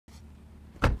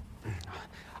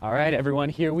All right, everyone,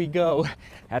 here we go.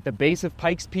 At the base of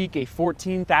Pikes Peak, a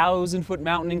 14,000-foot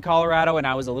mountain in Colorado, and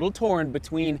I was a little torn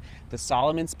between the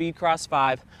Salomon Speedcross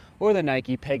 5 or the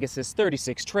Nike Pegasus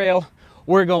 36 Trail.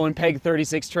 We're going Peg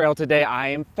 36 Trail today. I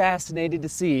am fascinated to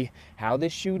see how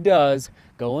this shoe does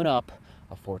going up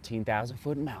a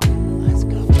 14,000-foot mountain. Let's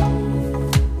go.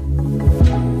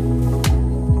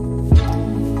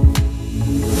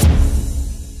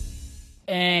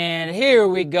 And here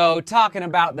we go, talking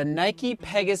about the Nike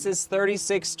Pegasus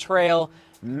 36 Trail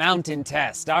mountain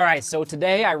test. All right, so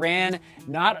today I ran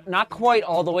not quite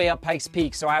all the way up Pikes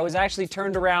Peak, so I was actually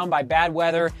turned around by bad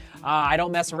weather. I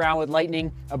don't mess around with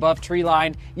lightning above tree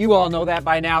line. You all know that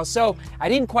by now. So I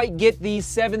didn't quite get the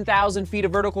 7,000 feet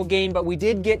of vertical gain, but we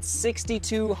did get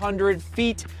 6,200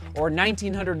 feet or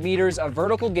 1,900 meters of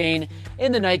vertical gain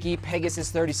in the Nike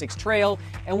Pegasus 36 Trail.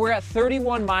 And we're at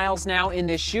 31 miles now in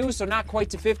this shoe, so not quite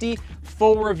to 50.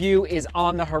 Full review is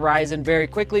on the horizon very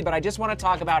quickly, but I just want to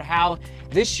talk about how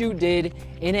this shoe did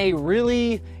in a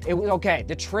really, okay,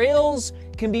 the trails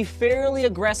can be fairly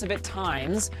aggressive at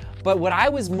times, but what I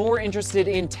was more interested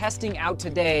in testing out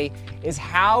today is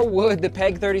how would the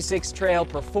Peg 36 Trail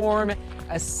perform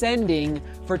ascending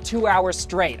for 2 hours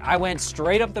straight. I went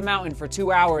straight up the mountain for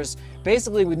 2 hours,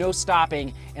 basically with no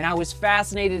stopping, and I was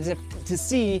fascinated to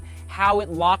see how it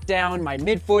locked down my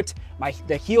midfoot,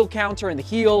 the heel counter and the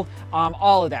heel,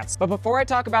 all of that. But before I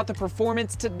talk about the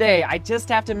performance today, I just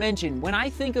have to mention, when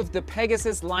I think of the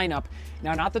Pegasus lineup,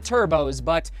 now not the turbos,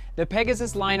 but the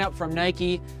Pegasus lineup from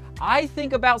Nike, I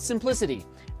think about simplicity.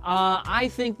 I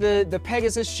think the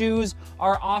Pegasus shoes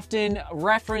are often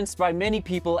referenced by many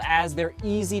people as their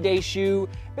easy day shoe.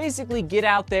 Basically get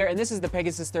out there, and this is the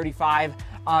Pegasus 35,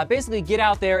 basically get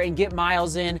out there and get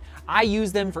miles in. I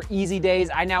use them for easy days.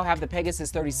 I now have the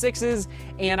Pegasus 36s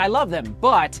and I love them,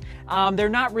 but they're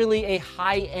not really a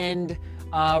high-end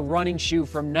running shoe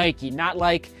from Nike, not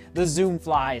like the Zoom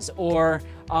Flies or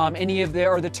any of the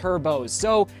turbos.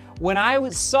 So when I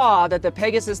saw that the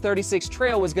Pegasus 36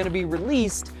 Trail was going to be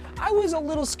released, I was a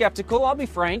little skeptical, I'll be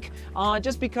frank,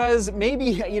 just because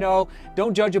maybe,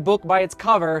 don't judge a book by its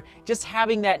cover. Just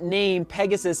having that name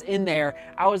Pegasus in there,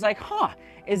 I was like,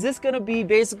 is this going to be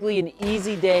basically an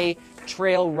easy day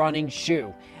trail running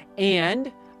shoe?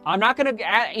 And I'm not going to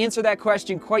answer that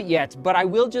question quite yet, but I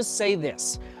will just say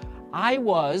this. I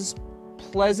was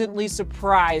pleasantly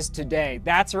surprised today.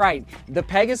 That's right, the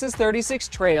Pegasus 36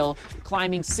 Trail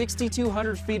climbing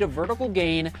 6,200 feet of vertical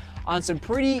gain on some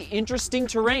pretty interesting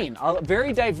terrain,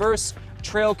 very diverse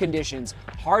trail conditions,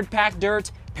 hard-packed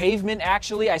dirt, pavement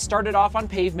actually. I started off on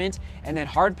pavement and then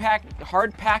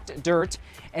hard-packed dirt,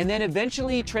 and then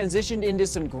eventually transitioned into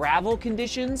some gravel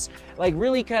conditions, like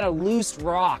really kind of loose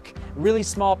rock, really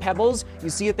small pebbles. You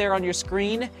see it there on your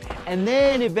screen. And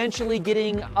then eventually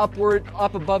getting up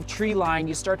above tree line,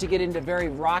 you start to get into very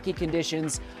rocky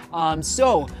conditions.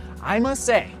 So I must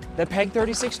say, the Peg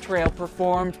 36 Trail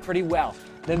performed pretty well.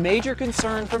 The major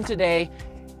concern from today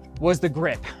was the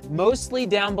grip, mostly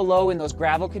down below in those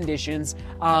gravel conditions.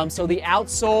 So the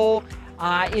outsole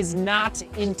is not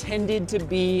intended to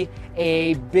be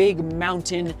a big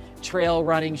mountain trail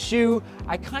running shoe.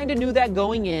 I kind of knew that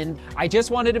going in. I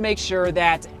just wanted to make sure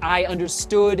that I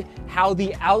understood how the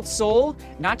outsole,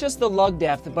 not just the lug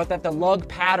depth, but that the lug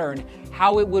pattern,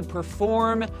 how it would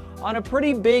perform on a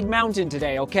pretty big mountain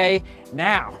today, okay?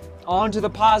 Now, on to the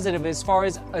positive as far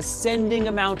as ascending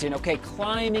a mountain, okay,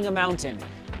 climbing a mountain.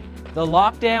 The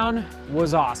lockdown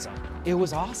was awesome. It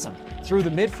was awesome. Through the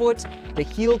midfoot, the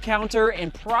heel counter,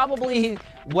 and probably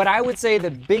what I would say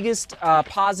the biggest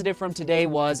positive from today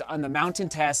was on the mountain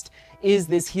test is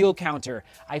this heel counter.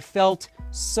 I felt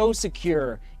so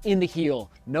secure in the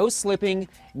heel. No slipping,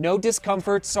 no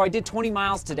discomfort. So I did 20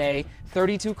 miles today,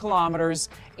 32 kilometers,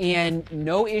 and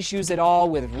no issues at all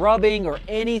with rubbing or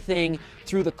anything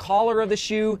through the collar of the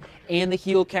shoe and the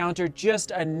heel counter.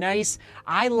 Just a nice,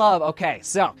 okay,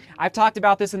 so I've talked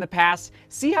about this in the past.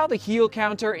 See how the heel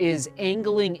counter is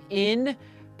angling in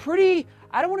pretty,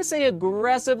 I don't want to say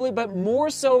aggressively, but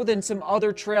more so than some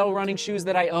other trail running shoes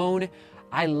that I own.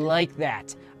 I like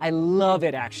that. I love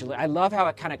it, actually. I love how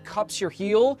it kind of cups your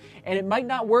heel, and it might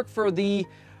not work for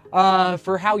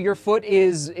how your foot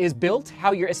is built,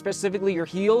 specifically your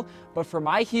heel, but for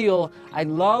my heel, I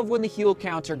love when the heel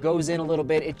counter goes in a little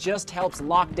bit. It just helps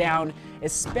lock down,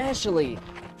 especially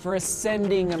for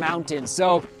ascending a mountain.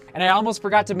 So, and I almost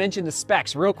forgot to mention the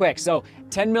specs real quick. So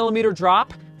 10 millimeter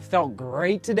drop, felt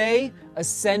great today.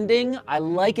 Ascending, I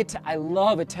like it. I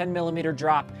love a 10 millimeter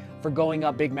drop for going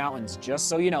up big mountains, just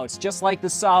so you know. It's just like the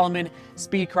Salomon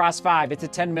Speedcross 5. It's a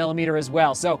 10 millimeter as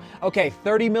well. So, okay,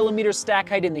 30 millimeter stack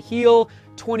height in the heel,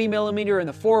 20 millimeter in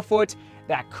the forefoot,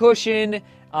 that cushion,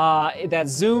 that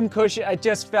zoom cushion, it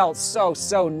just felt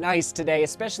so nice today,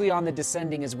 especially on the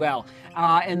descending as well.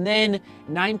 And then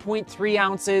 9.3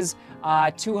 ounces,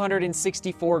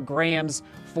 264 grams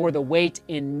for the weight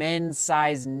in men's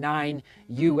size 9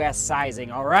 US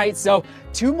sizing. All right, so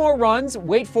 2 more runs,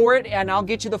 wait for it, and I'll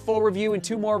get you the full review in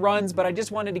 2 more runs, but I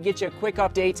just wanted to get you a quick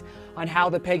update on how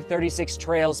the Peg 36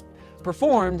 trails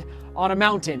performed on a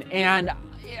mountain. And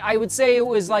I would say it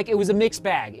was a mixed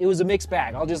bag. It was a mixed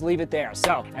bag. I'll just leave it there.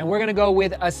 So, and we're gonna go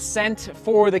with ascent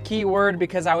for the keyword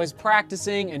because I was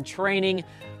practicing and training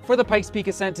for the Pikes Peak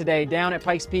Ascent today down at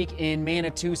Pikes Peak in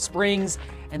Manitou Springs.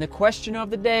 And the question of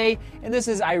the day, and this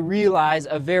is, I realize,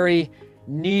 a very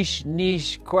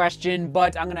niche question,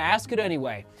 but I'm gonna ask it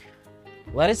anyway.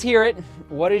 Let us hear it.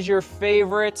 What is your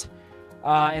favorite,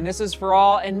 and this is for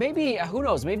all, and maybe, who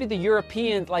knows, maybe the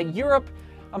European, like Europe,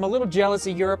 I'm a little jealous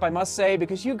of Europe, I must say,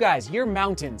 because you guys, your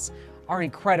mountains are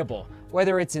incredible.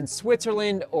 Whether it's in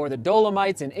Switzerland or the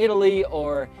Dolomites in Italy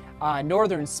or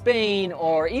northern Spain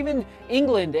or even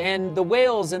England and the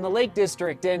Wales and the Lake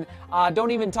District, and don't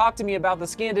even talk to me about the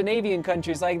Scandinavian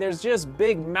countries. Like, there's just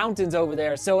big mountains over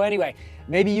there. So anyway,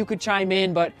 maybe you could chime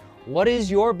in, but what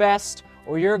is your best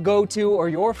or your go-to or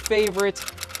your favorite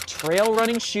trail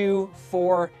running shoe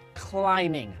for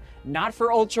climbing? Not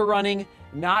for ultra running,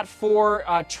 not for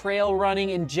trail running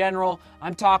in general.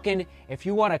 I'm talking if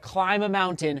you want to climb a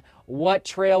mountain, what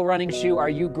trail running shoe are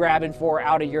you grabbing for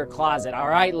out of your closet? All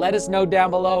right, let us know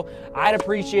down below. I'd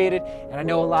appreciate it, and I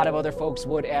know a lot of other folks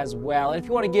would as well. And if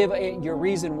you want to give your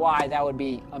reason why, that would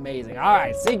be amazing. All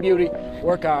right, seek beauty,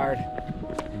 work hard,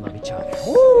 and love each other.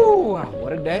 Woo!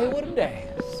 What a day, what a day.